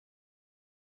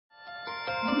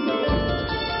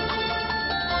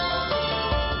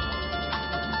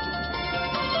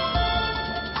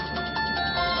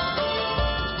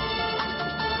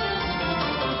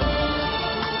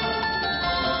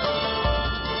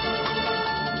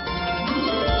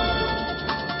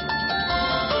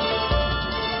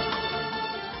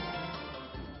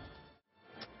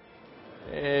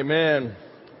Amen.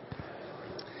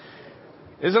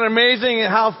 Isn't it amazing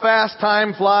how fast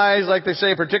time flies, like they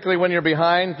say, particularly when you're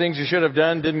behind, things you should have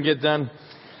done, didn't get done?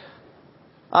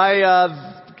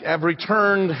 I have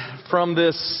returned from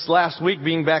this last week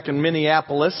being back in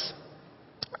Minneapolis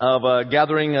of a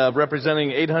gathering representing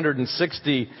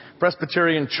 860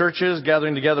 Presbyterian churches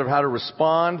gathering together of how to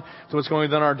respond to what's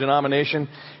going on in our denomination.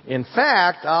 In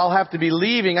fact, I'll have to be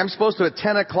leaving. I'm supposed to at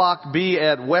 10 o'clock be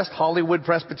at West Hollywood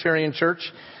Presbyterian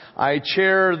Church. I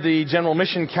chair the General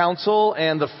Mission Council,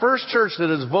 and the first church that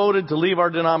has voted to leave our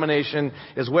denomination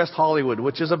is West Hollywood,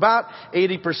 which is about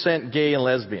 80% gay and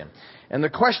lesbian. And the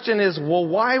question is, well,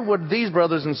 why would these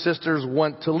brothers and sisters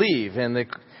want to leave? And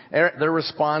their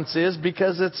response is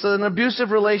because it's an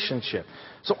abusive relationship.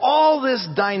 So all this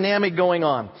dynamic going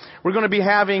on. We're going to be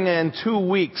having in 2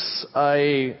 weeks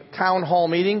a town hall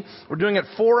meeting. We're doing it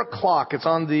at 4 o'clock. It's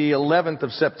on the 11th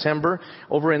of September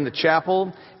over in the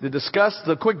chapel to discuss.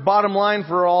 The quick bottom line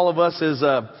for all of us is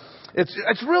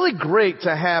it's really great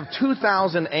to have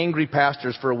 2,000 angry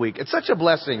pastors for a week. It's such a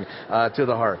blessing to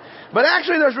the heart. But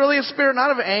actually there's really a spirit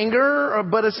not of anger,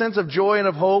 but a sense of joy and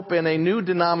of hope. And a new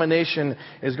denomination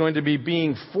is going to be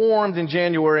being formed in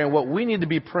January. And what we need to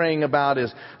be praying about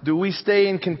is, do we stay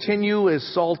and continue as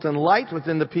salt and light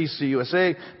within the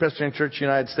PCUSA, Presbyterian Church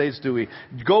United States? Do we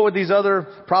go with these other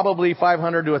probably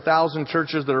 500 to 1,000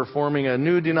 churches that are forming a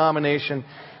new denomination?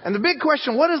 And the big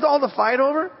question, what is all the fight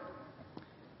over?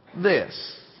 This,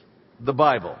 the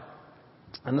Bible.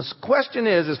 And this question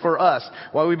is for us,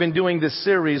 why we've been doing this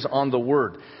series on the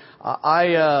Word.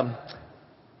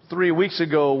 3 weeks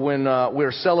ago when we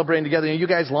were celebrating together, you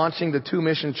guys launching the 2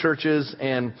 mission churches,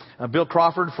 and Bill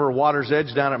Crawford for Water's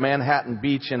Edge down at Manhattan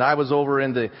Beach, and I was over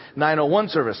in the 901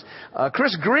 service.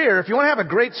 Chris Greer, if you want to have a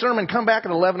great sermon, come back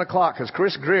at 11 o'clock, because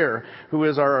Chris Greer, who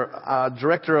is our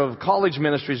director of college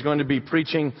ministry, is going to be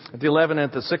preaching at the 11 and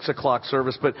at the 6 o'clock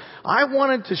service. But I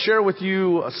wanted to share with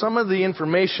you some of the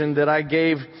information that I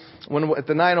gave at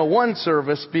the 901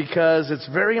 service, because it's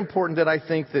very important that I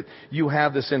think that you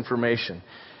have this information.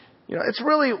 You know, it's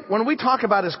really, when we talk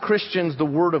about as Christians the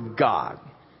Word of God,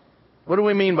 what do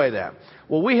we mean by that?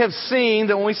 Well, we have seen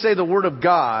that when we say the Word of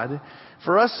God,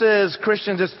 for us as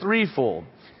Christians it's threefold.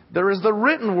 There is the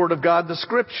written Word of God, the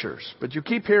Scriptures. But you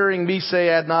keep hearing me say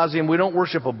ad nauseum, we don't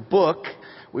worship a book,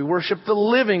 we worship the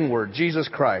living Word, Jesus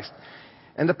Christ.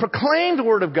 And the proclaimed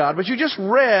Word of God, which you just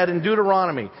read in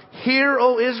Deuteronomy. Hear,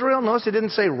 O Israel. Notice it didn't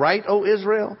say write, O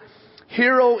Israel.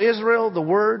 Hear, O Israel, the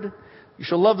Word. You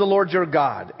shall love the Lord your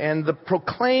God. And the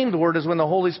proclaimed Word is when the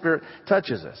Holy Spirit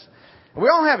touches us. We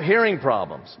all have hearing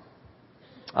problems.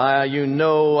 I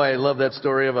love that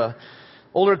story of a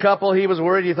older couple. He was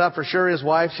worried. He thought for sure his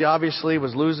wife, she obviously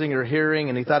was losing her hearing,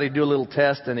 and he thought he'd do a little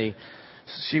test. And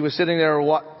she was sitting there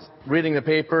reading the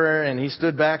paper, and he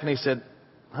stood back and he said,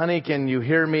 "Honey, can you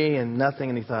hear me?" And nothing.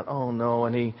 And he thought, "Oh no."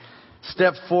 And he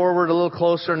stepped forward a little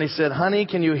closer and he said, "Honey,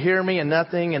 can you hear me?" And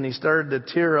nothing. And he started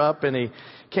to tear up, and he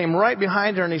came right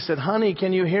behind her and he said, "Honey,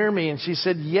 can you hear me?" And she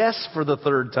said, "Yes," for the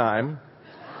third time.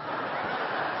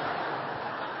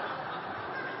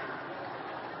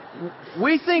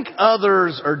 We think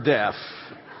others are deaf,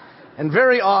 and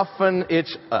very often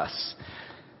it's us.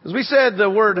 As we said, the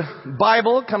word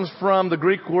Bible comes from the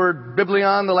Greek word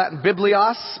biblion, the Latin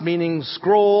biblios, meaning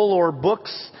scroll or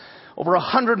books. Over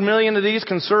 100 million of these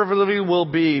conservatively will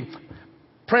be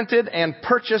printed and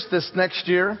purchased this next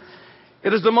year.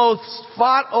 It is the most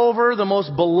fought over, the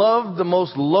most beloved, the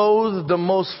most loathed, the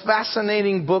most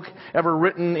fascinating book ever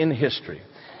written in history.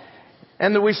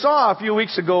 And we saw a few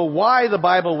weeks ago why the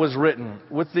Bible was written.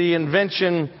 With the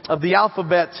invention of the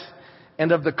alphabet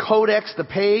and of the codex, the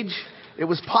page, it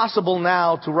was possible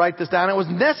now to write this down. It was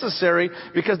necessary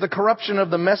because the corruption of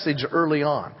the message early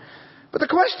on. But the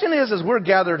question is, as we're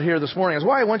gathered here this morning, is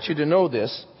why I want you to know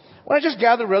this. Well, I just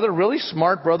gathered rather really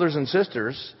smart brothers and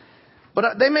sisters,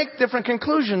 but they make different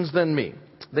conclusions than me.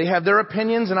 They have their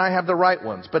opinions and I have the right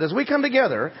ones. But as we come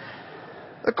together,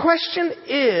 the question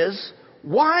is,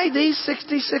 why these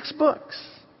 66 books?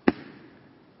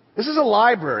 This is a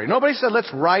library. Nobody said,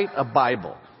 let's write a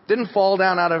Bible. Didn't fall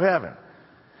down out of heaven.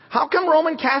 How come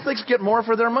Roman Catholics get more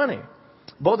for their money?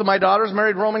 Both of my daughters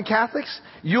married Roman Catholics.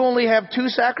 You only have 2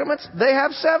 sacraments. They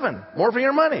have 7. More for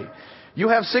your money. You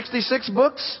have 66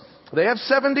 books. They have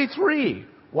 73.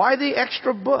 Why the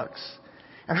extra books?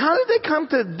 And how did they come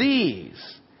to these?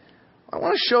 I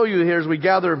want to show you here as we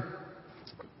gather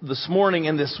this morning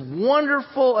in this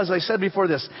wonderful, as I said before,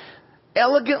 this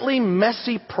elegantly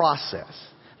messy process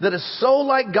that is so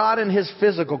like God in His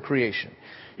physical creation.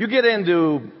 You get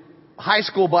into high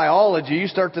school biology, you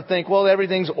start to think, well,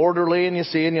 everything's orderly, and you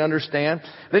see and you understand.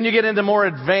 Then you get into more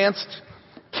advanced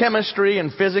chemistry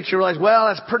and physics, you realize, well,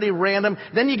 that's pretty random.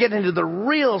 Then you get into the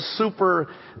real super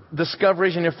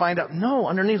discoveries and you find out, no,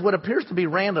 underneath what appears to be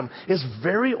random is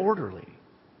very orderly.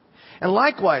 And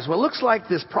likewise, what looks like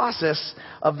this process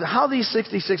of how these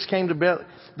 66 came to be,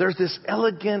 there's this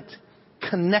elegant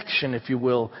connection, if you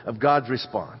will, of God's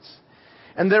response.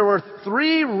 And there were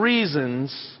 3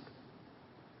 reasons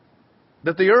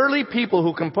that the early people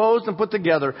who composed and put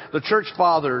together, the church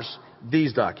fathers,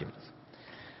 these documents.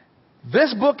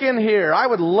 This book in here, I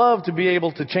would love to be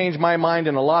able to change my mind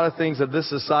in a lot of things that this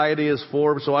society is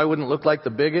for, so I wouldn't look like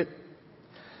the bigot.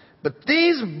 But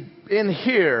these in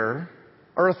here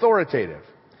are authoritative.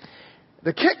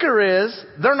 The kicker is,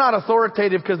 they're not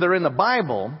authoritative because they're in the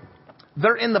Bible.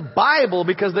 They're in the Bible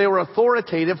because they were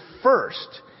authoritative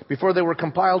first, before they were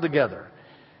compiled together.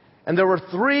 And there were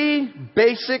 3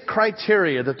 basic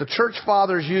criteria that the church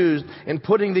fathers used in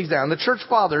putting these down. The church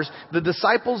fathers, the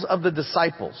disciples of the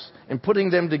disciples, in putting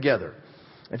them together.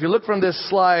 If you look from this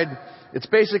slide, it's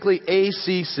basically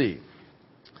ACC.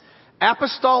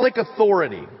 Apostolic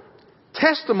authority.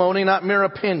 Testimony, not mere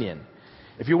opinion.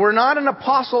 If you were not an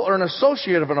apostle or an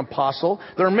associate of an apostle,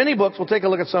 there are many books, we'll take a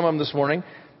look at some of them this morning,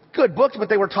 good books, but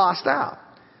they were tossed out.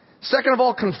 Second of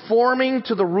all, conforming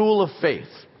to the rule of faith.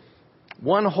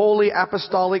 One holy,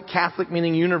 apostolic, Catholic,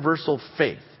 meaning universal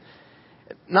faith.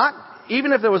 Not,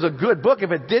 even if there was a good book, if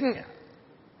it didn't,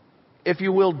 if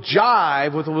you will,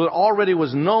 jive with what already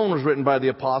was known was written by the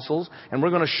apostles, and we're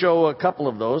going to show a couple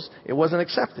of those, it wasn't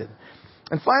accepted.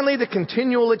 And finally, the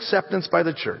continual acceptance by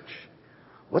the church.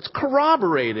 What's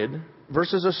corroborated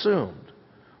versus assumed?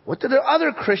 What did the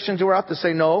other Christians who were out to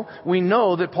say, no, we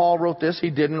know that Paul wrote this,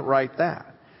 he didn't write that.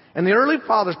 And the early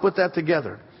fathers put that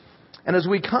together. And as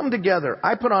we come together,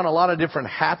 I put on a lot of different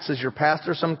hats as your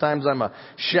pastor. Sometimes I'm a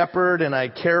shepherd and I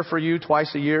care for you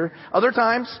twice a year. Other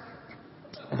times,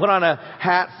 I put on a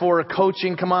hat for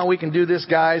coaching. Come on, we can do this,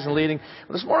 guys, and leading.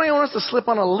 But this morning I want us to slip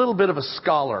on a little bit of a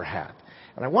scholar hat.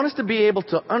 And I want us to be able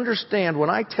to understand when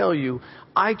I tell you,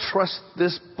 I trust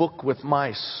this book with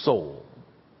my soul,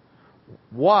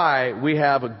 why we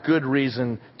have a good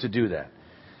reason to do that.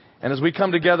 And as we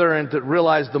come together and to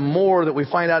realize the more that we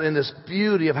find out in this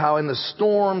beauty of how in the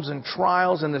storms and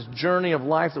trials and this journey of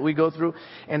life that we go through,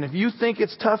 and if you think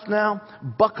it's tough now,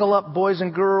 buckle up, boys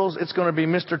and girls. It's going to be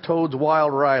Mr. Toad's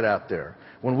wild ride out there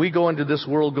when we go into this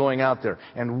world going out there.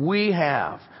 And we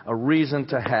have a reason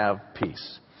to have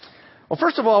peace. Well,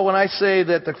 first of all, when I say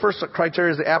that the first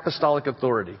criteria is the apostolic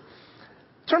authority,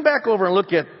 turn back over and look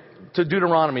to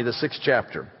Deuteronomy, the 6th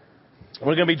chapter.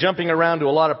 We're going to be jumping around to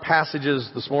a lot of passages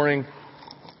this morning.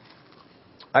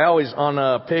 I always,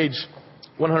 on page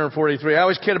 143, I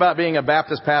always kid about being a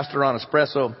Baptist pastor on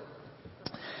espresso.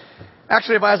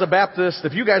 Actually, if I was a Baptist,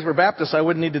 if you guys were Baptists, I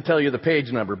wouldn't need to tell you the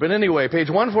page number. But anyway, page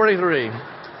 143,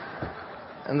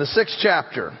 and the 6th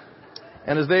chapter.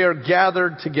 And as they are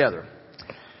gathered together.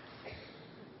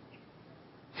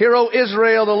 Hear, O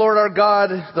Israel, the Lord our God,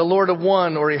 the Lord of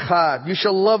one, or Echad. You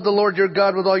shall love the Lord your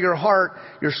God with all your heart,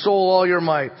 your soul, all your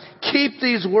might. Keep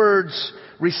these words,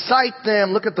 recite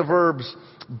them, look at the verbs,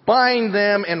 bind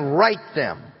them and write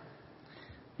them.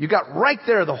 You got right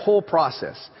there the whole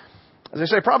process. As I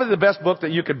say, probably the best book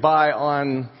that you could buy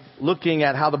on looking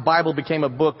at how the Bible became a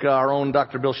book, our own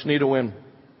Dr. Bill Schneidewin,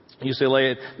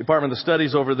 UCLA Department of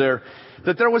Studies over there,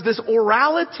 that there was this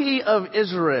orality of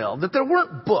Israel, that there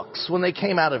weren't books when they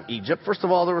came out of Egypt. First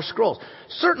of all, there were scrolls.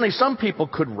 Certainly some people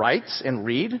could write and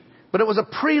read, but it was a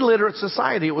pre-literate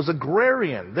society. It was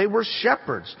agrarian. They were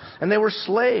shepherds and they were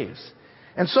slaves.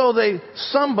 And so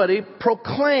somebody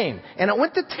proclaimed, and it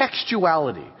went to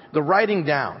textuality, the writing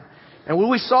down. And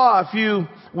we saw a few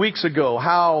weeks ago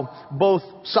how both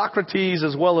Socrates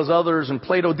as well as others and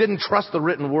Plato didn't trust the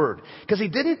written word. Because they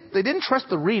didn't trust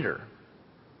the reader.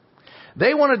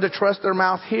 They wanted to trust their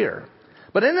mouth here.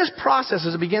 But in this process,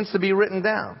 as it begins to be written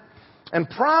down, and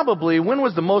probably, when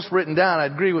was the most written down? I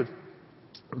agree with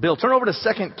Bill. Turn over to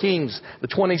 2 Kings, the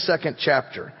 22nd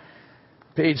chapter.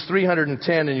 Page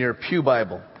 310 in your Pew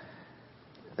Bible.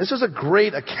 This is a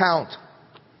great account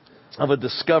of a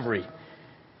discovery.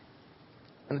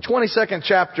 in the 22nd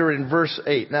chapter in verse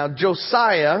 8. Now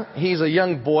Josiah, he's a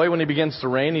young boy when he begins to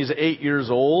reign. He's 8 years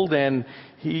old, and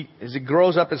as he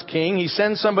grows up as king, he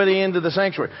sends somebody into the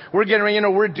sanctuary. We're getting ready,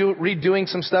 we're redoing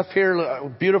some stuff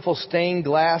here, beautiful stained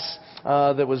glass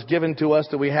that was given to us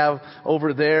that we have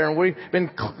over there, and we've been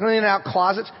cleaning out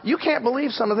closets. You can't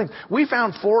believe some of the things. We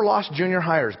found 4 lost junior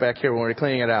hires back here when we were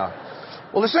cleaning it out.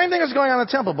 Well, the same thing is going on in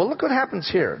the temple, but look what happens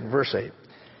here in verse 8.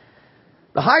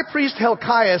 The high priest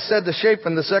Hilkiah said to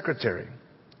Shaphan the secretary,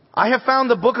 I have found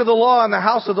the book of the law in the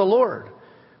house of the Lord.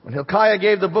 When Hilkiah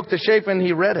gave the book to Shaphan,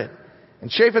 he read it. And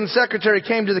Shaphan's secretary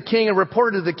came to the king and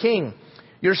reported to the king,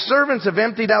 your servants have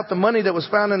emptied out the money that was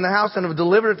found in the house and have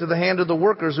delivered it to the hand of the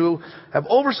workers who have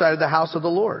oversighted the house of the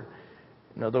Lord.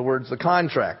 In other words, the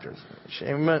contractors.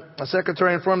 Shaphan, the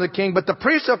secretary, informed the king, but the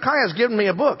priest Hilkiah has given me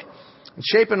a book. And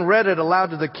Shaphan read it aloud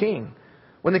to the king.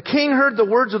 When the king heard the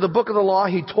words of the book of the law,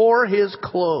 he tore his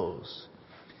clothes.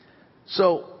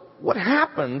 So what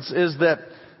happens is that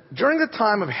during the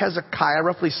time of Hezekiah,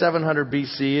 roughly 700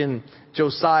 BC, and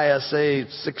Josiah, say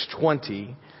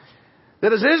 620,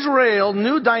 that as Israel,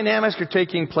 new dynamics are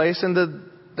taking place, and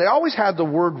they always had the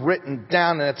word written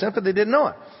down in that sense, but they didn't know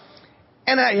it.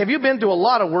 And have you been to a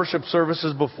lot of worship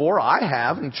services before? I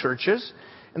have, in churches.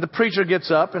 And the preacher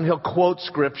gets up and he'll quote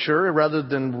scripture rather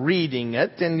than reading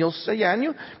it. And you'll say,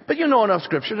 but you know enough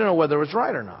scripture to know whether it's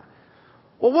right or not.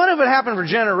 Well, what if it happened for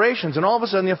generations and all of a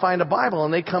sudden you find a Bible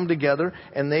and they come together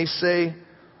and they say,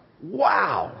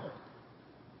 wow.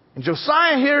 And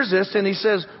Josiah hears this and he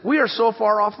says, we are so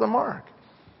far off the mark.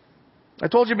 I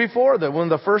told you before that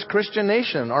one of the first Christian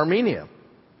nation, Armenia,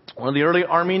 one of the early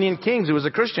Armenian kings who was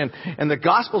a Christian, and the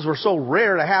Gospels were so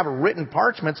rare to have written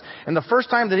parchments. And the first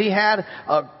time that he had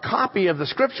a copy of the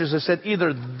Scriptures, it said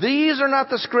either these are not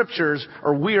the Scriptures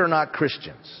or we are not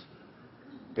Christians.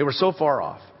 They were so far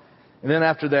off. And then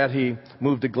after that, he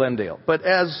moved to Glendale. But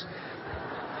as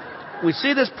we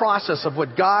see this process of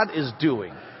what God is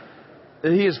doing,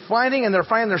 that he is finding, and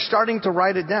they're starting to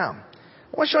write it down.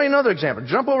 I want to show you another example.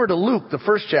 Jump over to Luke, the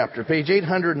first chapter, page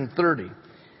 830.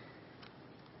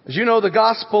 As you know, the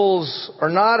Gospels are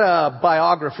not a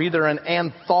biography. They're an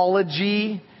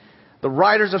anthology. The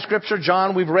writers of Scripture,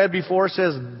 John, we've read before,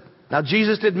 says, now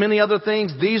Jesus did many other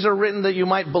things. These are written that you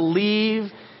might believe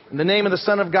in the name of the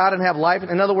Son of God and have life.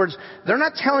 In other words, they're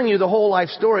not telling you the whole life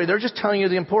story. They're just telling you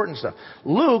the important stuff.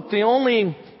 Luke, the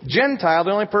only Gentile,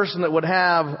 the only person that would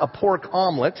have a pork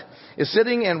omelet, is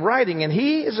sitting and writing. And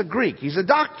he is a Greek. He's a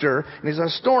doctor and he's a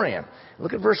historian.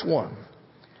 Look at verse 1.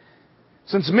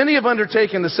 Since many have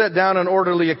undertaken to set down an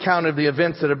orderly account of the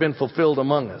events that have been fulfilled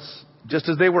among us, just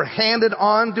as they were handed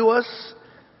on to us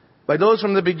by those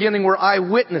from the beginning were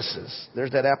eyewitnesses.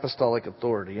 There's that apostolic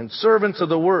authority. And servants of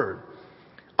the word.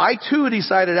 I too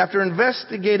decided, after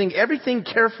investigating everything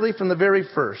carefully from the very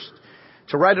first,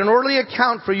 to write an orderly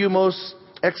account for you, most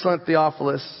excellent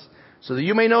Theophilus, so that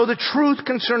you may know the truth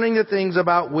concerning the things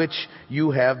about which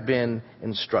you have been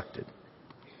instructed.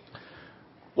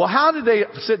 Well, how did they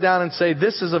sit down and say,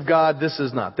 this is of God, this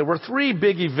is not? There were 3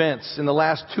 big events in the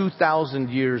last 2,000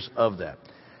 years of that.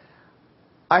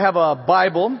 I have a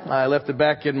Bible. I left it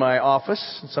back in my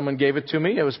office. Someone gave it to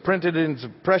me. It was printed in, it's a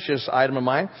precious item of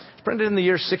mine. It's printed in the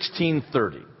year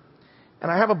 1630.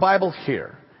 And I have a Bible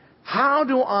here. How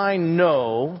do I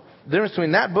know the difference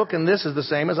between that book and this is the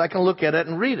same as I can look at it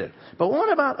and read it? But what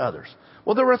about others?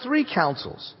 Well, there were 3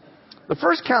 councils. The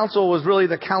first council was really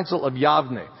the Council of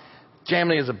Yavne.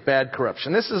 Yavne is a bad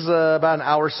corruption. This is about an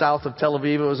hour south of Tel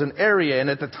Aviv. It was an area, and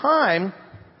at the time,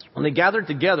 when they gathered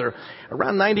together,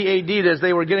 around 90 AD, as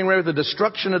they were getting ready with the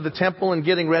destruction of the temple and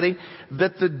getting ready,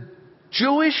 that the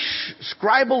Jewish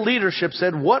scribal leadership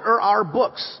said, what are our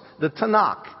books? The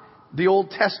Tanakh, the Old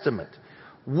Testament.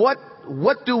 What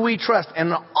do we trust?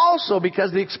 And also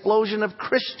because the explosion of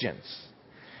Christians.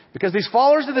 Because these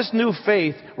followers of this new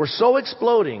faith were so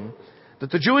exploding that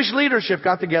the Jewish leadership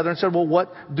got together and said, well,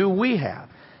 what do we have?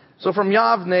 So from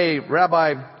Yavne,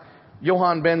 Rabbi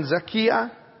Yohan ben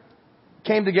Zakkiah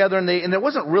came together, and there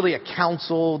wasn't really a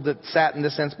council that sat in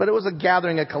this sense, but it was a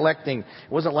gathering, a collecting.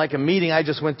 It wasn't like a meeting I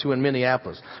just went to in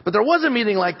Minneapolis. But there was a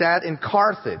meeting like that in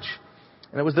Carthage.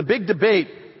 And it was the big debate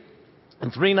in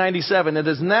 397. It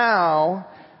is now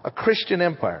a Christian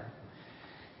empire.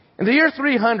 In the year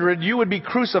 300, you would be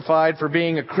crucified for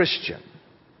being a Christian.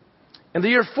 In the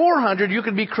year 400, you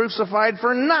could be crucified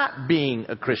for not being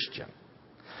a Christian.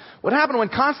 What happened when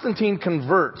Constantine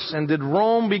converts, and did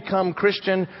Rome become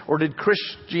Christian, or did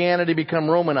Christianity become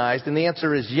Romanized? And the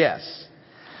answer is yes.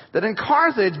 That in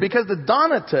Carthage, because the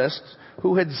Donatists,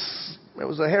 it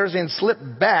was a heresy and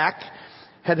slipped back,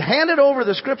 had handed over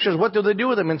the scriptures. What do they do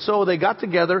with them? And so they got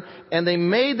together and they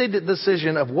made the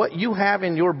decision of what you have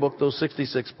in your book, those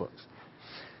 66 books.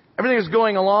 Everything is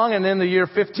going along, and in the year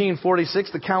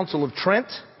 1546, the Council of Trent,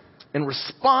 in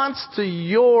response to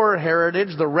your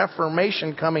heritage, the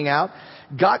Reformation coming out,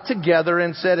 got together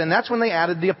and said, and that's when they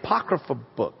added the Apocrypha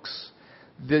books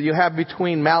that you have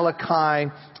between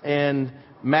Malachi and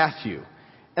Matthew.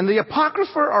 And the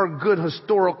Apocrypha are good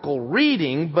historical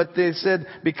reading, but they said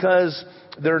because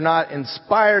they're not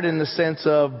inspired in the sense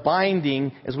of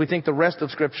binding as we think the rest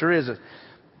of Scripture is.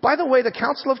 By the way, the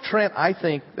Council of Trent, I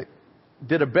think,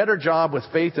 did a better job with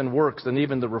faith and works than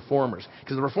even the Reformers.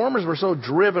 Because the Reformers were so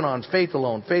driven on faith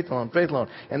alone, faith alone, faith alone.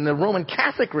 And the Roman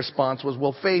Catholic response was,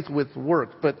 well, faith with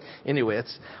work. But anyway,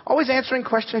 it's always answering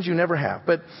questions you never have.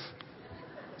 But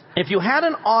if you had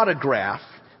an autograph,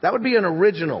 that would be an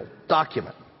original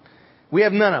document. We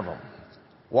have none of them.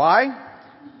 Why?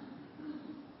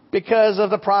 Because of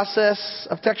the process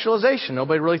of textualization.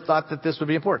 Nobody really thought that this would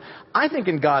be important. I think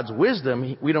in God's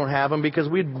wisdom, we don't have them because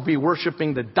we'd be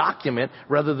worshiping the document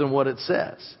rather than what it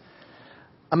says.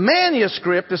 A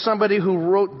manuscript is somebody who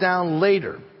wrote down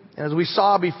later. And as we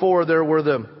saw before, there were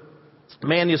the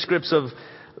manuscripts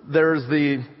there's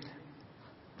the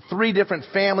 3 different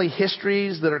family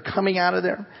histories that are coming out of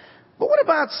there. But what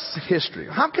about history?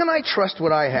 How can I trust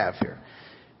what I have here?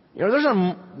 You know, there's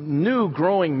a new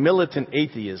growing militant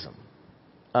atheism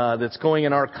that's going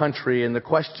in our country. And the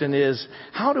question is,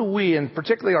 how do we, and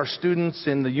particularly our students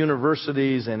in the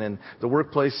universities and in the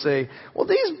workplace, say, well,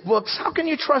 these books, how can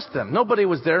you trust them? Nobody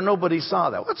was there. Nobody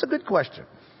saw that. Well, that's a good question.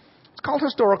 It's called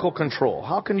historical control.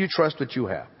 How can you trust what you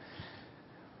have?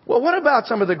 Well, what about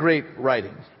some of the great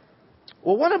writing?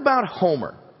 Well, what about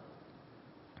Homer?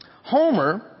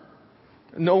 Homer,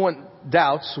 no one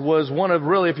doubts, was one of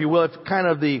really, if you will, kind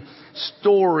of the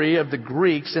story of the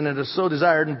Greeks, and it is so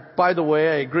desired. And by the way,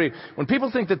 I agree. When people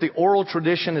think that the oral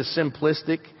tradition is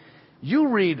simplistic, you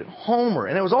read Homer,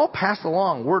 and it was all passed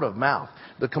along word of mouth,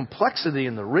 the complexity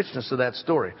and the richness of that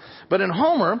story. But in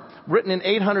Homer, written in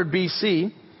 800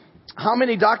 BC, how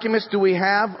many documents do we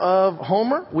have of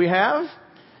Homer? We have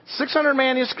 600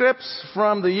 manuscripts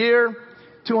from the year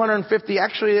 250.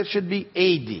 Actually, it should be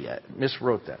AD. I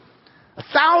miswrote that.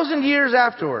 1,000 years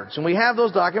afterwards, and we have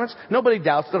those documents, nobody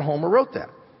doubts that Homer wrote that.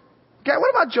 Okay, what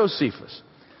about Josephus?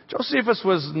 Josephus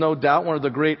was no doubt one of the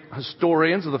great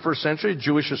historians of the first century,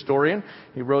 Jewish historian.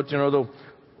 He wrote, the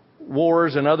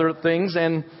wars and other things,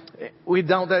 and we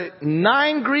doubt that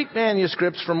 9 Greek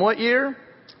manuscripts from what year?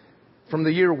 From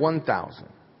the year 1000.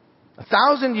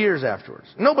 1,000 years afterwards.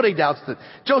 Nobody doubts that.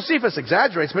 Josephus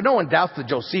exaggerates, but no one doubts that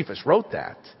Josephus wrote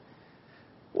that.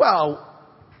 Well,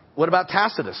 what about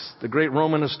Tacitus, the great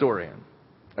Roman historian?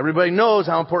 Everybody knows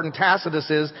how important Tacitus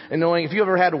is, and knowing, if you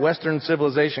ever had a Western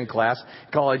civilization class,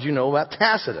 college, you know about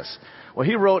Tacitus. Well,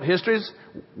 he wrote histories,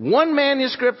 1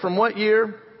 manuscript from what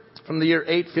year? From the year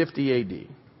 850 AD.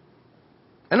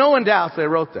 And no one doubts they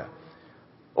wrote that.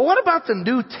 Well, what about the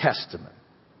New Testament?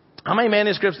 How many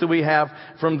manuscripts do we have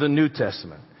from the New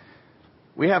Testament?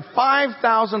 We have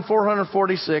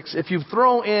 5,446. If you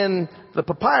throw in the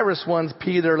papyrus ones,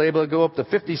 P, they're able to go up to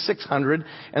 5,600,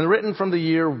 and written from the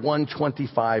year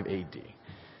 125 AD.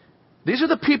 These are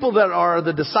the people that are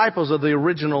the disciples of the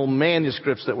original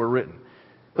manuscripts that were written.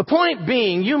 The point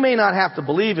being, you may not have to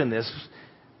believe in this,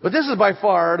 but this is by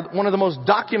far one of the most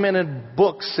documented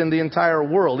books in the entire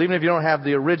world, even if you don't have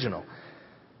the original.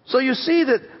 So you see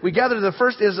that we gather the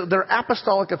first is their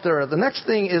apostolic authority. The next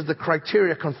thing is the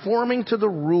criteria conforming to the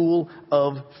rule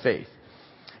of faith.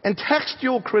 And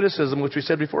textual criticism, which we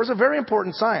said before, is a very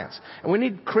important science. And we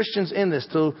need Christians in this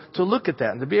to look at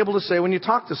that and to be able to say when you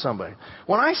talk to somebody,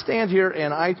 when I stand here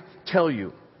and I tell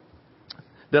you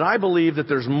that I believe that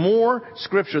there's more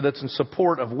scripture that's in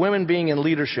support of women being in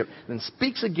leadership than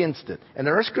speaks against it. And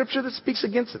there are scripture that speaks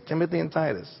against it, Timothy and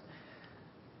Titus.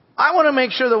 I want to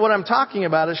make sure that what I'm talking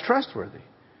about is trustworthy.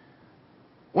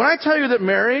 When I tell you that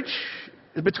marriage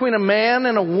is between a man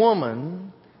and a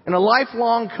woman and a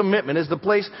lifelong commitment is the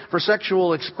place for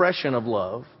sexual expression of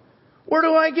love, where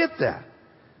do I get that?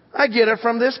 I get it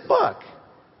from this book.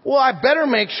 Well, I better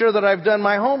make sure that I've done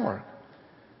my homework.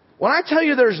 When I tell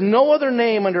you there's no other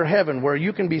name under heaven where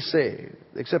you can be saved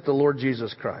except the Lord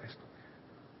Jesus Christ,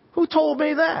 who told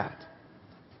me that?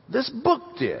 This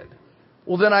book did.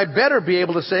 Well, then I better be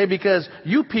able to say, because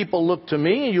you people look to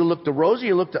me, and you look to Rosie,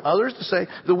 you look to others to say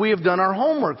that we have done our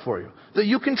homework for you, that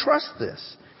you can trust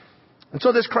this. And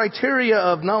so this criteria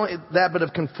of not only that, but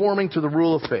of conforming to the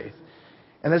rule of faith.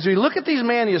 And as we look at these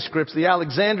manuscripts, the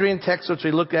Alexandrian text, which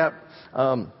we look at,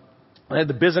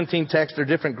 the Byzantine text, or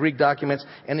different Greek documents,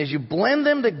 and as you blend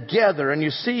them together and you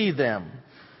see them,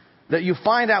 that you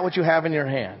find out what you have in your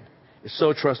hand is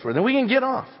so trustworthy. And we can get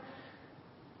off.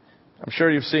 I'm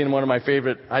sure you've seen one of my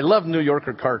favorite, I love New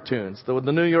Yorker cartoons. The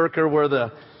New Yorker where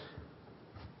the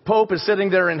Pope is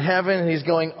sitting there in heaven and he's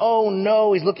going, oh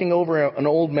no, he's looking over an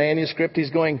old manuscript.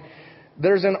 He's going,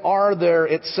 there's an R there,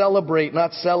 it's celebrate,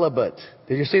 not celibate.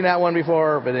 Did you see that one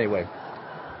before? But anyway,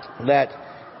 that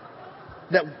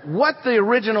what the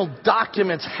original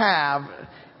documents have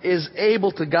is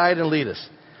able to guide and lead us.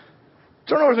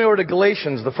 Turn over with me over to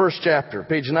Galatians, the first chapter,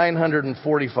 page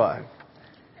 945.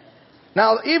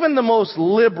 Now, even the most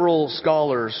liberal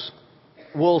scholars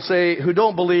will say, who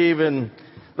don't believe in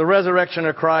the resurrection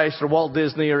of Christ or Walt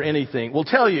Disney or anything, will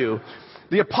tell you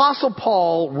the Apostle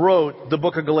Paul wrote the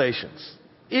book of Galatians.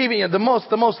 Even the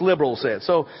most liberal say it.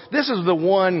 So this is the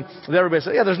one that everybody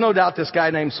says, yeah, there's no doubt this guy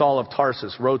named Saul of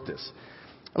Tarsus wrote this.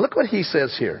 And look what he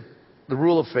says here, the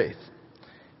rule of faith.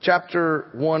 Chapter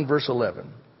 1, verse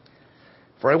 11.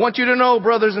 For I want you to know,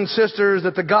 brothers and sisters,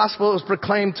 that the gospel that was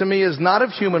proclaimed to me is not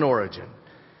of human origin.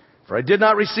 For I did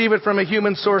not receive it from a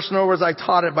human source, nor was I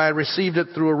taught it, but I received it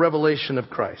through a revelation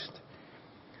of Christ.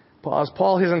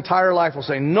 Paul, his entire life will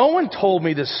say, no one told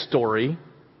me this story.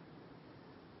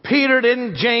 Peter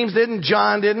didn't, James didn't,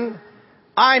 John didn't.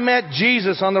 I met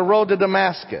Jesus on the road to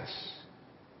Damascus.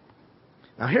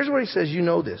 Now here's where he says, you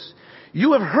know this.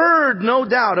 You have heard, no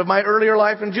doubt, of my earlier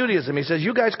life in Judaism. He says,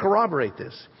 you guys corroborate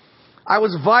this. I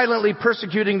was violently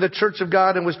persecuting the church of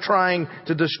God and was trying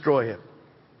to destroy it.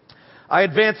 I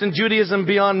advanced in Judaism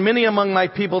beyond many among my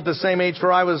people at the same age,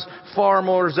 for I was far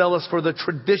more zealous for the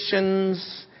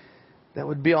traditions, that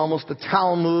would be almost the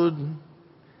Talmud,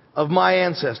 of my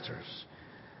ancestors.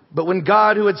 But when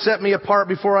God, who had set me apart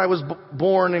before I was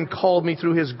born and called me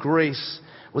through His grace,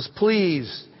 was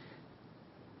pleased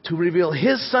to reveal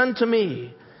His Son to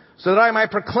me, so that I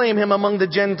might proclaim Him among the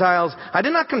Gentiles, I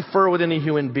did not confer with any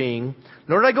human being,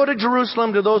 nor did I go to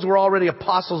Jerusalem to those who were already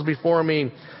apostles before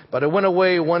me, but I went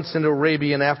away once into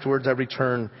Arabia, and afterwards I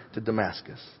returned to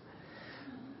Damascus.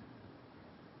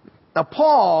 Now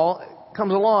Paul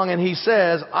comes along and he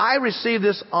says, I received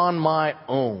this on my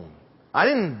own. I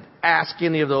didn't ask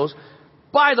any of those.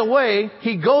 By the way,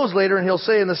 he goes later, and he'll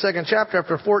say in the second chapter,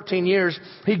 after 14 years,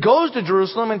 he goes to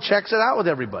Jerusalem and checks it out with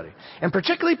everybody. And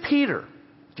particularly Peter.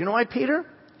 Do you know why Peter?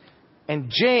 And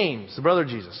James, the brother of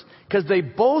Jesus. Because they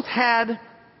both had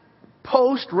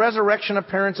post-resurrection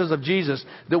appearances of Jesus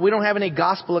that we don't have any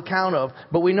gospel account of,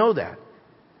 but we know that.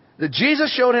 That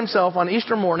Jesus showed Himself on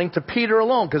Easter morning to Peter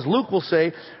alone. Because Luke will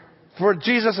say, for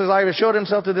Jesus as I showed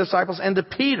Himself to the disciples and to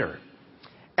Peter.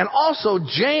 And also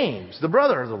James, the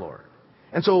brother of the Lord.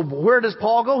 And so where does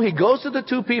Paul go? He goes to the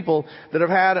two people that have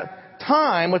had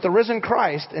time with the risen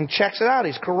Christ and checks it out.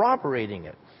 He's corroborating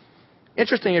it.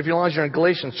 Interesting, if you're in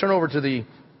Galatians, turn over to the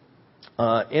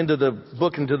end of the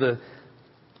book, into the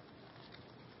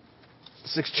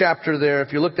 6th chapter there.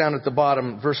 If you look down at the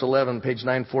bottom, verse 11, page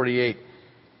 948.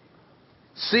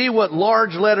 See what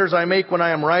large letters I make when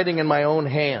I am writing in my own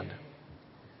hand.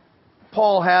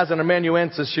 Paul has an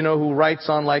amanuensis, who writes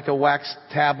on like a wax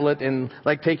tablet and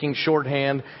like taking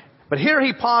shorthand. But here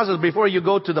he pauses before you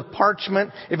go to the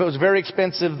parchment. If it was very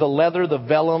expensive, the leather, the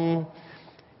vellum.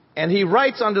 And he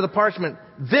writes onto the parchment,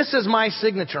 this is my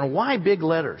signature. And why big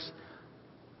letters?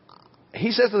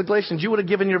 He says to the Galatians, you would have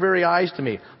given your very eyes to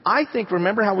me. I think,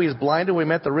 remember how he was blind when we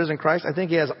met the risen Christ? I think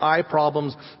he has eye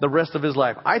problems the rest of his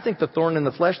life. I think the thorn in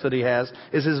the flesh that he has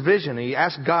is his vision. He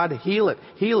asks God to heal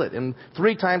it. And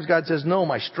 3 times God says, no,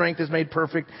 my strength is made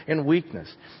perfect in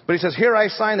weakness. But he says, here I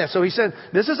sign that. So he said,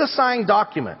 this is a signed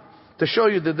document to show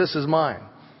you that this is mine.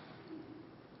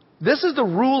 This is the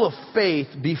rule of faith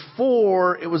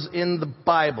before it was in the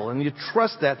Bible. And you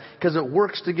trust that because it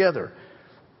works together.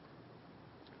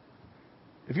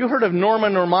 Have you heard of Norma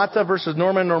Normata versus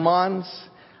Norma Normans?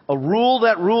 A rule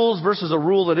that rules versus a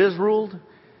rule that is ruled?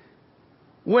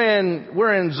 When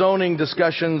we're in zoning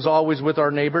discussions always with our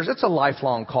neighbors, it's a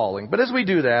lifelong calling. But as we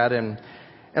do that and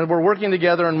we're working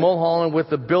together in Mulholland with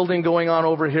the building going on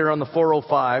over here on the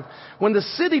 405, when the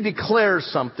city declares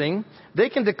something, they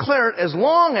can declare it as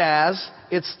long as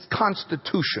it's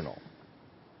constitutional.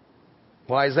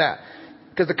 Why is that?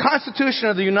 Because the Constitution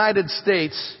of the United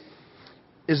States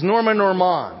is Norma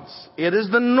Normans. It is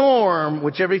the norm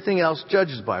which everything else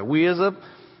judges by. We as a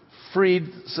freed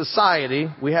society,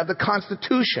 we have the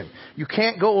Constitution. You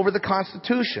can't go over the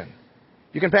Constitution.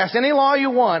 You can pass any law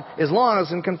you want as long as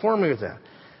it's in conformity with that.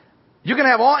 You can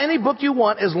have any book you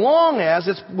want as long as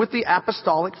it's with the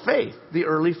apostolic faith, the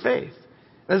early faith.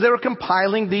 As they were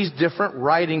compiling these different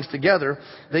writings together,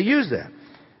 they used that.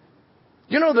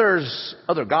 There's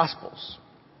other gospels.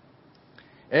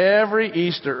 Every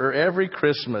Easter or every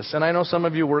Christmas, and I know some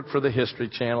of you work for the History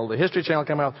Channel. The History Channel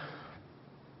come out,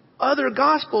 other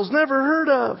gospels never heard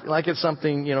of. Like it's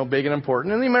something, big and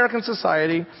important. And the American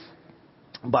society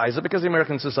buys it because the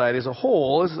American society as a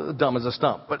whole is dumb as a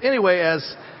stump. But anyway,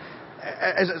 as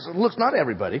it looks, not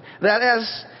everybody,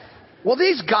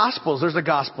 these gospels, there's the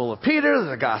gospel of Peter,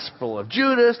 there's the gospel of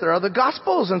Judas, there are other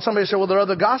gospels. And somebody said, well, there are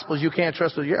other gospels, you can't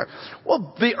trust what you hear.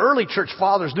 Well, the early church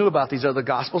fathers knew about these other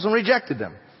gospels and rejected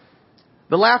them.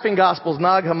 The laughing gospels,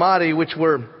 Nag Hammadi, which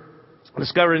were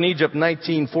discovered in Egypt in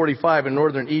 1945 in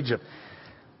northern Egypt.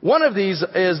 One of these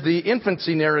is the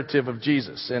infancy narrative of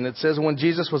Jesus. And it says when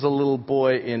Jesus was a little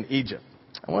boy in Egypt.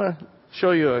 I want to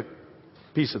show you a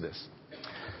piece of this.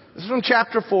 This is from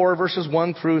chapter 4, verses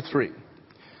 1 through 3.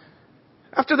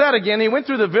 After that again, he went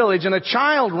through the village, and a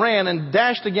child ran and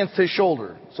dashed against his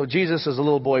shoulder. So Jesus is a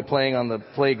little boy playing on the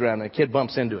playground, and a kid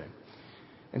bumps into him.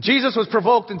 And Jesus was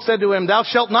provoked and said to him, "Thou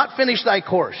shalt not finish thy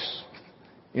course.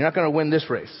 You're not going to win this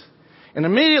race." And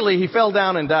immediately he fell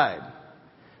down and died.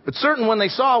 But certain, when they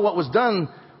saw what was done,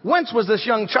 whence was this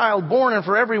young child born? And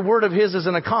for every word of his is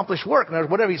an accomplished work. And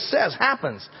whatever he says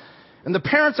happens. And the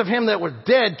parents of him that were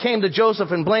dead came to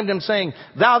Joseph and blamed him, saying,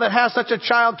 "Thou that hast such a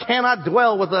child cannot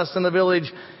dwell with us in the village.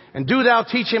 And do thou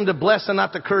teach him to bless and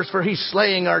not to curse, for he's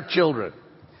slaying our children."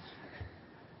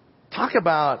 Talk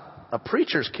about a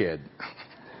preacher's kid.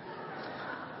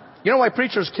 You know why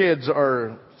preachers' kids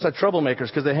are such troublemakers?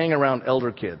 Because they hang around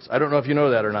elder kids. I don't know if you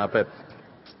know that or not, but...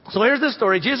 So here's this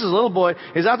story. Jesus is a little boy.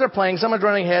 He's out there playing. Someone's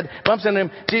running ahead, bumps into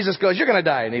him. Jesus goes, "You're going to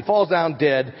die." And he falls down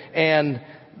dead. And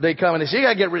they come and they say, "You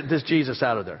got to get rid of this Jesus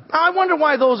out of there." Now, I wonder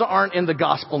why those aren't in the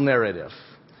gospel narrative.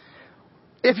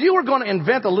 If you were going to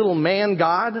invent a little man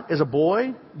God as a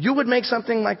boy, you would make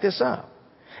something like this up.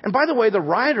 And by the way, the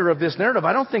writer of this narrative,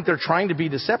 I don't think they're trying to be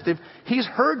deceptive. He's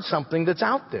heard something that's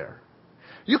out there.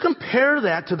 You compare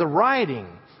that to the writing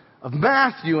of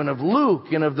Matthew and of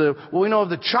Luke and of what we know of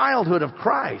the childhood of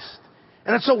Christ.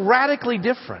 And it's so radically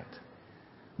different.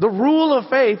 The rule of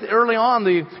faith, early on,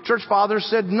 the church fathers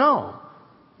said, no,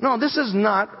 this is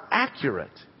not accurate.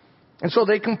 And so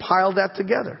they compiled that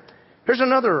together. Here's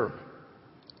another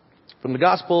from the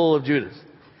Gospel of Judas.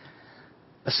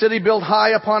 "A city built high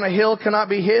upon a hill cannot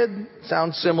be hid."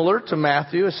 Sounds similar to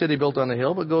Matthew, a city built on a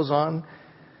hill, but goes on.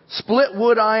 "Split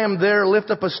wood I am there,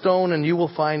 lift up a stone and you will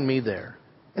find me there."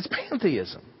 It's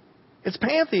pantheism. It's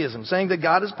pantheism, saying that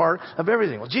God is part of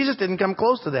everything. Well, Jesus didn't come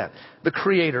close to that, the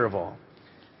creator of all.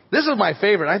 This is my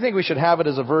favorite. I think we should have it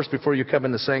as a verse before you come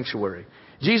in the sanctuary.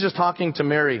 Jesus talking to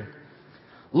Mary.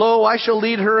 "Lo, I shall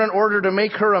lead her in order to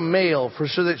make her a male, for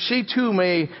so that she too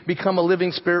may become a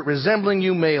living spirit, resembling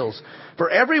you males. For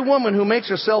every woman who makes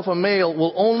herself a male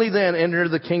will only then enter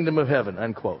the kingdom of heaven."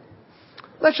 Unquote.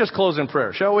 Let's just close in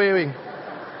prayer, shall we?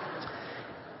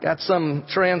 Got some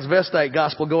transvestite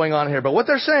gospel going on here. But what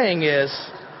they're saying is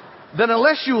that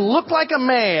unless you look like a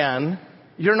man,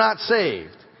 you're not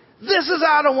saved. This is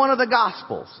out of one of the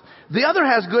gospels. The other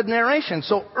has good narration.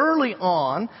 So early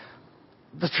on,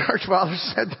 the church fathers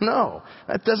said, no,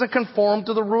 that doesn't conform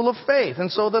to the rule of faith.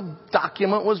 And so the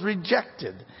document was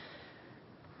rejected.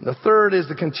 The third is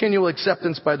the continual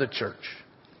acceptance by the church.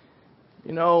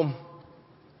 We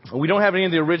don't have any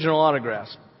of the original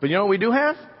autographs. But you know what we do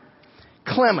have?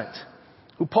 Clement,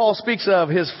 who Paul speaks of,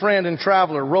 his friend and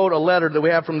traveler, wrote a letter that we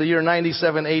have from the year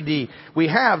 97 AD. We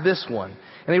have this one.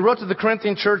 And he wrote to the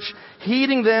Corinthian church,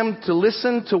 heeding them to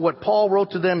listen to what Paul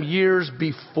wrote to them years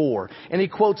before. And he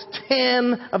quotes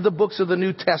 10 of the books of the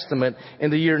New Testament in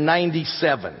the year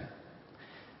 97.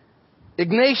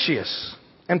 Ignatius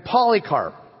and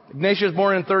Polycarp. Ignatius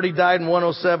born in 30, died in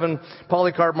 107.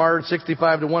 Polycarp martyred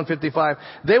 65 to 155.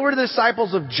 They were the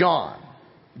disciples of John.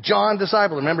 John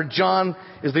disciple. Remember, John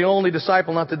is the only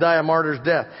disciple not to die a martyr's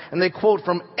death. And they quote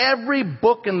from every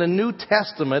book in the New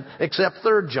Testament except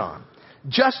 3 John.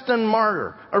 Justin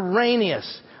Martyr,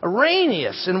 Irenaeus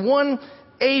in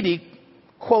 180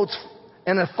 quotes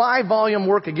in a 5-volume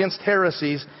work against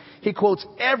heresies. He quotes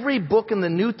every book in the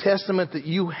New Testament that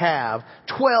you have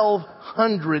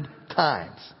 1,200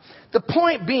 times. The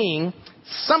point being,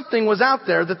 something was out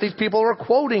there that these people are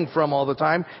quoting from all the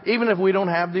time, even if we don't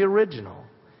have the original.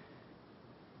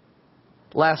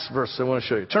 Last verse I want to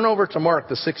show you. Turn over to Mark,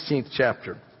 the 16th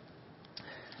chapter.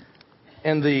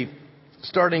 And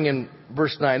starting in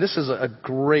verse 9. This is a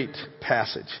great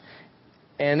passage.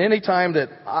 And any time that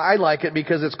I like it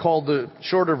because it's called the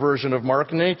shorter version of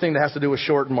Mark, and anything that has to do with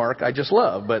short Mark, I just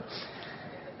love. But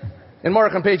in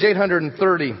Mark on page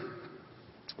 830,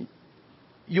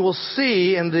 you will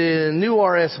see in the new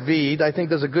RSV, I think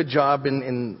does a good job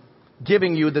in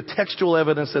giving you the textual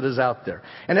evidence that is out there.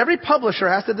 And every publisher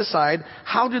has to decide,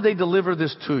 how do they deliver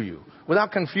this to you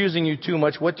without confusing you too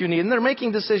much, what you need. And they're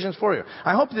making decisions for you.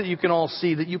 I hope that you can all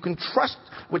see that you can trust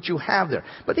what you have there.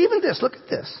 But even this, look at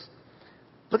this.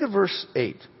 Look at verse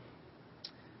 8.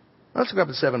 Let's go up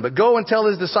to 7. But go and tell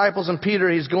his disciples and Peter,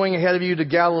 he's going ahead of you to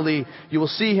Galilee. You will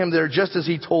see him there just as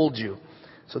he told you.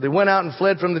 So they went out and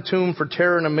fled from the tomb, for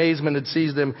terror and amazement had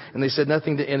seized them, and they said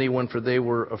nothing to anyone, for they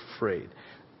were afraid.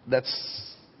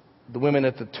 That's the women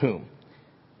at the tomb.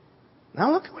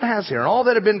 Now look at what it has here. And all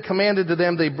that had been commanded to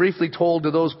them, they briefly told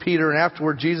to those Peter, and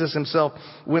afterward Jesus himself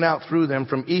went out through them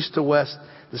from east to west,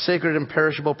 the sacred and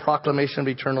perishable proclamation of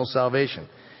eternal salvation.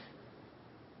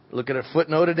 Look at it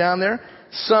footnoted down there.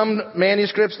 Some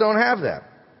manuscripts don't have that.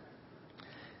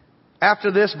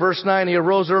 After this, verse 9, he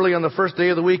arose early on the first day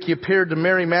of the week. He appeared to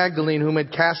Mary Magdalene, whom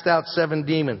had cast out 7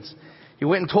 demons. He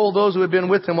went and told those who had been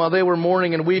with him while they were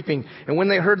mourning and weeping. And when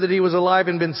they heard that he was alive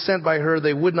and been sent by her,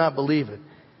 they would not believe it.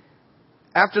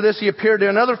 After this, he appeared in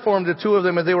another form to 2 of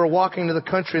them as they were walking to the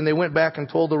country, and they went back and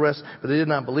told the rest, but they did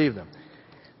not believe them.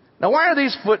 Now, why are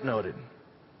these footnoted?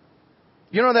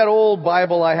 You know, that old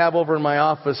Bible I have over in my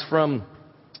office from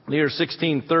the year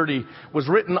 1630 was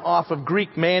written off of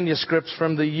Greek manuscripts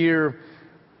from the year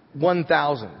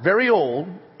 1000. Very old,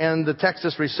 and the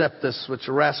Textus Receptus, which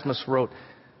Erasmus wrote.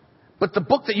 But the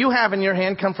book that you have in your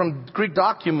hand come from Greek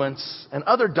documents and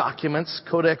other documents,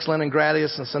 Codex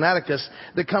Leningradius and Sinaiticus,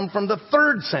 that come from the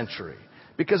 3rd century.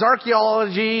 Because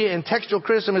archaeology and textual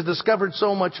criticism has discovered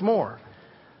so much more.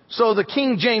 So the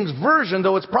King James Version,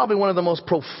 though it's probably one of the most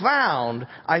profound,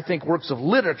 I think, works of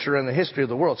literature in the history of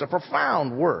the world. It's a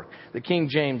profound work that King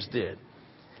James did.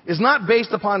 Is not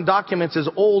based upon documents as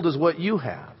old as what you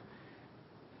have.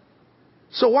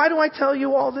 So why do I tell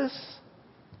you all this?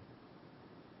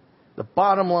 The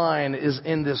bottom line is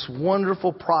in this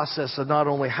wonderful process of not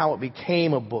only how it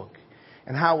became a book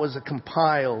and how it was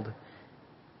compiled,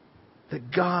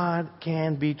 that God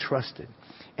can be trusted.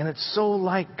 And it's so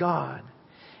like God.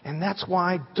 And that's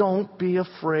why don't be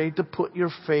afraid to put your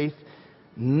faith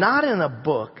not in a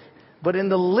book, but in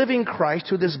the living Christ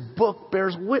who this book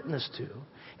bears witness to.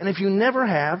 And if you never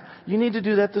have, you need to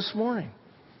do that this morning.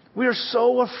 We are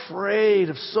so afraid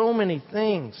of so many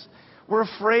things. We're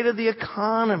afraid of the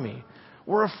economy.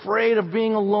 We're afraid of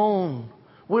being alone.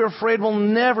 We're afraid we'll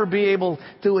never be able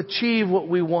to achieve what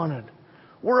we wanted.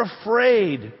 We're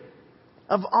afraid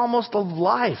of almost a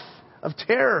life of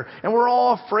terror. And we're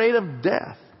all afraid of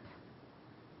death.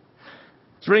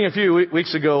 I was reading a few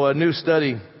weeks ago a new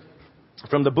study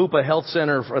from the Bupa Health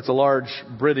Center. It's a large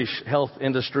British health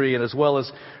industry, and as well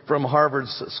as from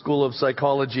Harvard's School of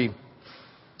Psychology,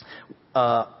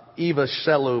 Eva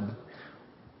Shelub.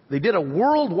 They did a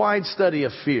worldwide study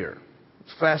of fear.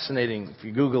 It's fascinating if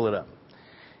you Google it up.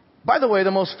 By the way, the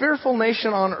most fearful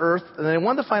nation on earth, and they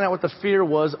wanted to find out what the fear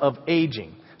was of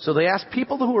aging. So they asked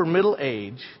people who were middle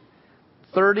age,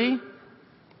 30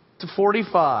 to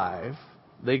 45,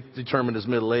 they determined as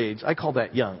middle age. I call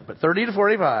that young, but 30 to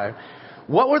 45.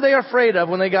 What were they afraid of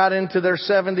when they got into their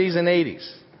 70s and 80s?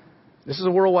 This is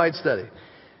a worldwide study.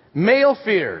 Male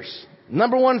fears.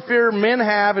 Number 1 fear men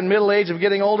have in middle age of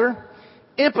getting older?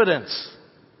 Impotence.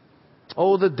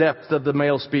 Oh, the depth of the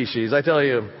male species, I tell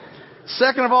you.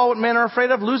 Second of all, what men are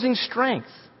afraid of? Losing strength.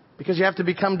 Because you have to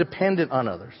become dependent on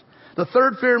others. The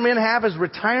 3rd fear men have is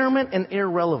retirement and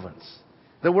irrelevance.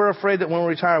 That we're afraid that when we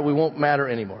retire, we won't matter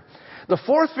anymore. The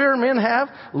 4th fear men have,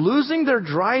 losing their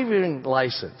driving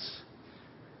license.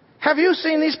 Have you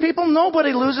seen these people?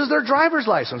 Nobody loses their driver's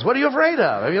license. What are you afraid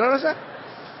of? Have you noticed that?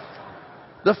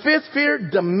 The 5th fear,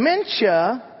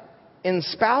 dementia in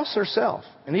spouse or self.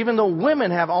 And even though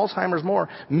women have Alzheimer's more,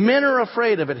 men are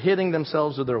afraid of it hitting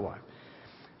themselves or their wife.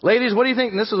 Ladies, what do you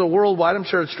think? And this is a worldwide, I'm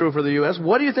sure it's true for the U.S.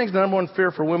 What do you think is the number 1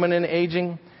 fear for women in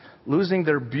aging? Losing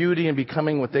their beauty and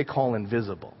becoming what they call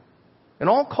invisible. In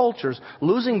all cultures,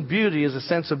 losing beauty is a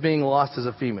sense of being lost as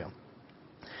a female.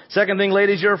 Second thing,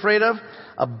 ladies, you're afraid of?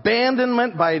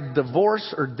 Abandonment by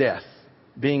divorce or death.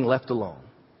 Being left alone.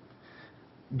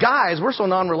 Guys, we're so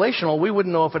non-relational, we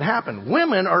wouldn't know if it happened.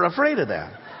 Women are afraid of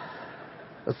that.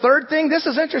 The third thing, this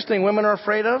is interesting, women are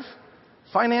afraid of?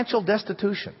 Financial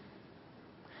destitution.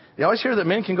 You always hear that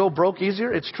men can go broke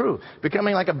easier. It's true.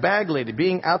 Becoming like a bag lady,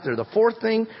 being out there. The 4th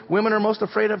thing, women are most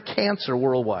afraid of cancer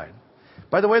worldwide.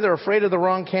 By the way, they're afraid of the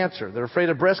wrong cancer. They're afraid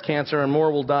of breast cancer, and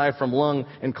more will die from lung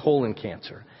and colon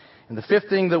cancer. And the 5th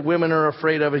thing that women are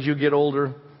afraid of as you get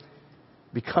older,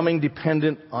 becoming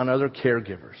dependent on other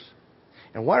caregivers.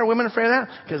 And why are women afraid of that?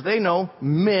 Because they know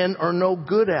men are no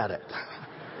good at it.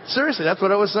 Seriously, that's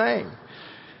what I was saying.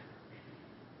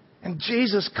 And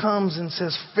Jesus comes and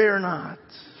says, fear not,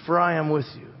 for I am with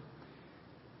you.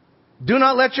 Do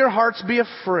not let your hearts be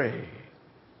afraid.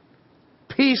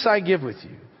 Peace I give with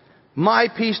you. My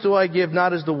peace do I give,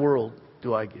 not as the world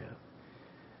do I give.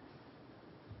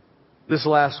 This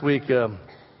last week,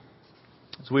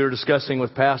 as we were discussing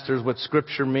with pastors what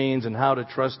Scripture means and how to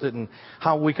trust it and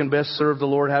how we can best serve the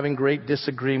Lord, having great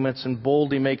disagreements and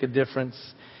boldly make a difference.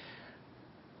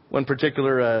 One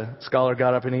particular scholar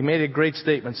got up and he made a great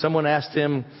statement. Someone asked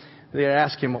him,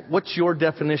 what's your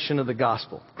definition of the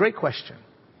gospel? Great question.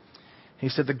 He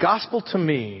said, the gospel to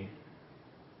me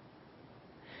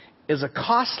is a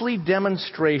costly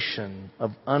demonstration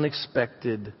of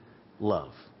unexpected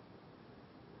love.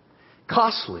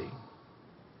 Costly.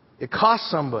 It cost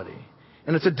somebody.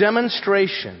 And it's a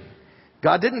demonstration.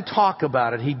 God didn't talk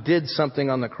about it. He did something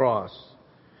on the cross.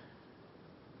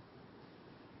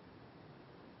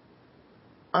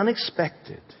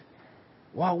 Unexpected.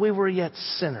 While we were yet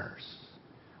sinners.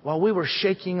 While we were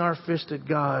shaking our fist at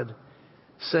God,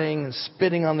 saying and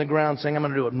spitting on the ground, saying, I'm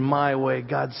going to do it my way.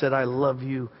 God said, I love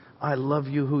you. I love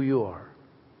you who you are.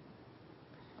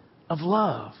 Of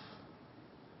love.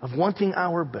 Of wanting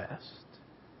our best.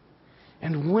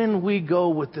 And when we go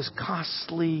with this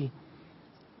costly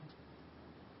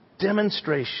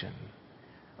demonstration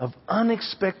of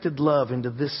unexpected love into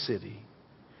this city,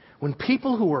 when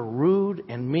people who are rude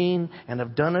and mean and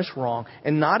have done us wrong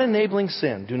and not enabling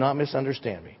sin, do not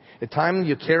misunderstand me. At times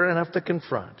you care enough to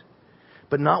confront,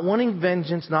 but not wanting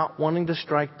vengeance, not wanting to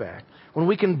strike back. When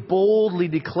we can boldly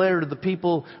declare to the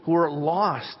people who are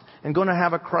lost and going to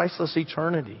have a Christless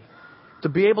eternity, to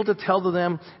be able to tell to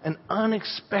them an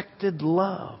unexpected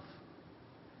love.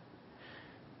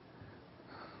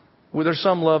 Well, there's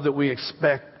some love that we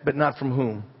expect, but not from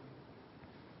whom.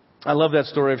 I love that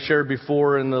story I've shared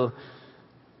before in the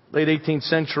late 18th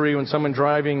century when someone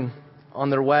driving on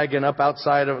their wagon up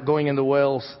outside of going into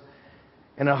Wales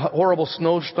and a horrible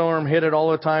snowstorm hit it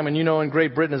all the time. And you know, in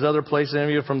Great Britain, as other places, any of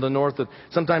you from the north, that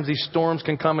sometimes these storms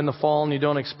can come in the fall and you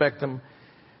don't expect them.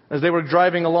 As they were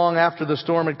driving along after the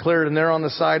storm had cleared, and there on the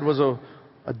side was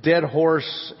a dead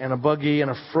horse and a buggy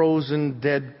and a frozen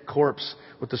dead corpse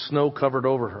with the snow covered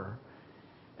over her.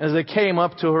 As they came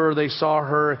up to her, they saw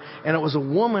her, and it was a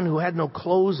woman who had no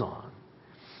clothes on.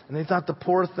 And they thought the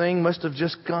poor thing must have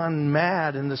just gone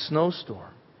mad in the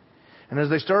snowstorm. And as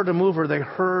they started to move her, they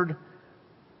heard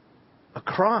a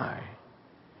cry.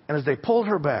 And as they pulled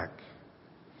her back,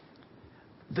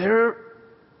 there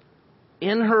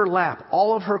in her lap,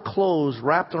 all of her clothes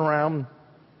wrapped around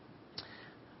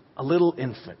a little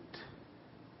infant.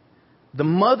 The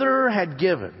mother had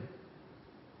given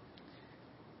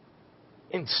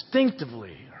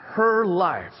instinctively her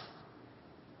life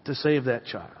to save that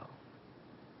child.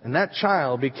 And that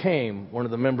child became one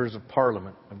of the members of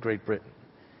Parliament of Great Britain.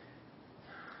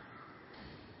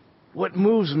 What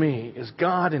moves me is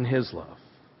God in His love.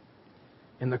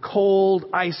 In the cold,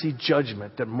 icy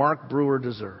judgment that Mark Brewer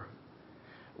deserved,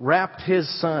 wrapped His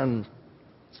Son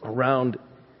around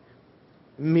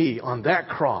me on that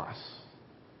cross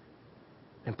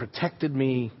and protected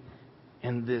me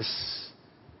in this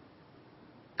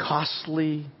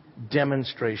costly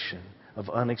demonstration of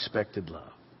unexpected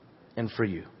love. And for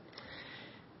you.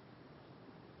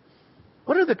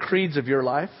 What are the creeds of your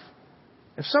life?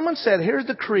 If someone said, here's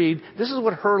the creed, this is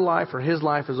what her life or his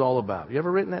life is all about. You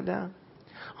ever written that down?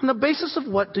 On the basis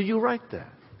of what do you write that?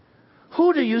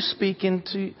 Who do you speak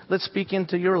into? Let's speak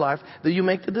into your life that you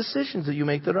make the decisions that you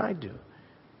make that I do.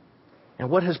 And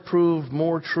what has proved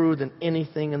more true than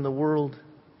anything in the world?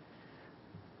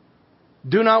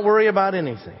 Do not worry about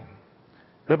anything,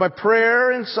 but by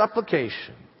prayer and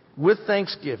supplication, with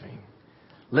thanksgiving,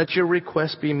 let your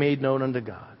requests be made known unto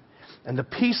God. And the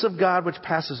peace of God, which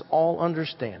passes all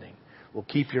understanding, will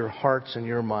keep your hearts and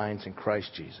your minds in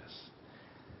Christ Jesus.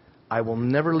 I will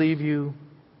never leave you,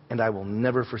 and I will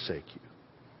never forsake you.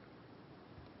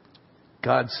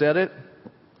 God said it.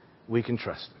 We can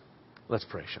trust it. Let's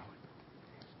pray, shall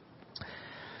we?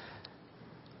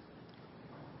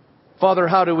 Father,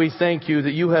 how do we thank you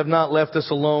that you have not left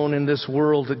us alone in this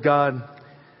world, God,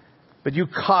 but you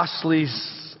costly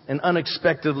and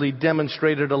unexpectedly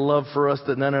demonstrated a love for us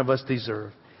that none of us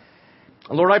deserve.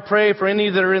 Lord, I pray for any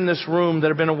that are in this room that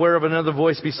have been aware of another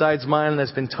voice besides mine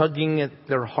that's been tugging at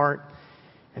their heart.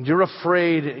 And you're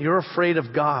afraid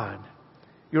of God.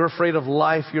 You're afraid of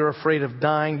life. You're afraid of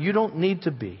dying. You don't need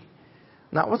to be.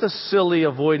 Not with a silly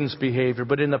avoidance behavior,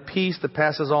 but in a peace that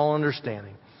passes all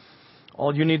understanding.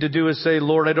 All you need to do is say,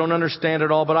 Lord, I don't understand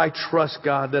it all, but I trust,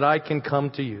 God, that I can come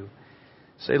to you.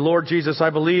 Say, Lord Jesus, I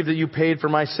believe that you paid for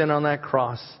my sin on that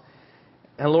cross.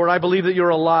 And Lord, I believe that you're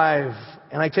alive.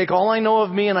 And I take all I know of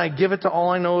me and I give it to all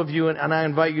I know of you. And I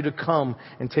invite you to come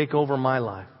and take over my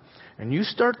life. And you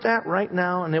start that right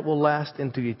now, and it will last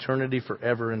into eternity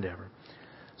forever and ever.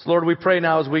 So Lord, we pray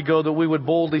now as we go that we would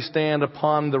boldly stand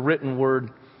upon the written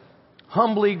word,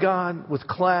 humbly, God, with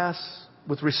class,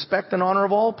 with respect and honor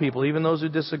of all people, even those who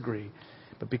disagree.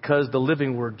 But because the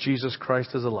living word, Jesus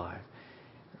Christ, is alive.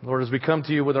 Lord, as we come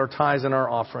to you with our tithes and our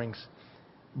offerings,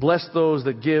 bless those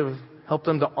that give. Help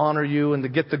them to honor you and to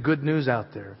get the good news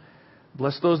out there.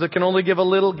 Bless those that can only give a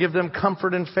little. Give them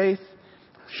comfort and faith.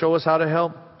 Show us how to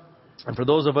help. And for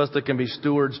those of us that can be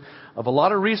stewards of a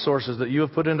lot of resources that you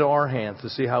have put into our hands to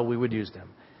see how we would use them.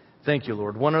 Thank you,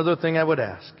 Lord. One other thing I would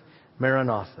ask.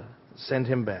 Maranatha. Send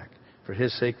him back. For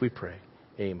his sake we pray.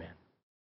 Amen.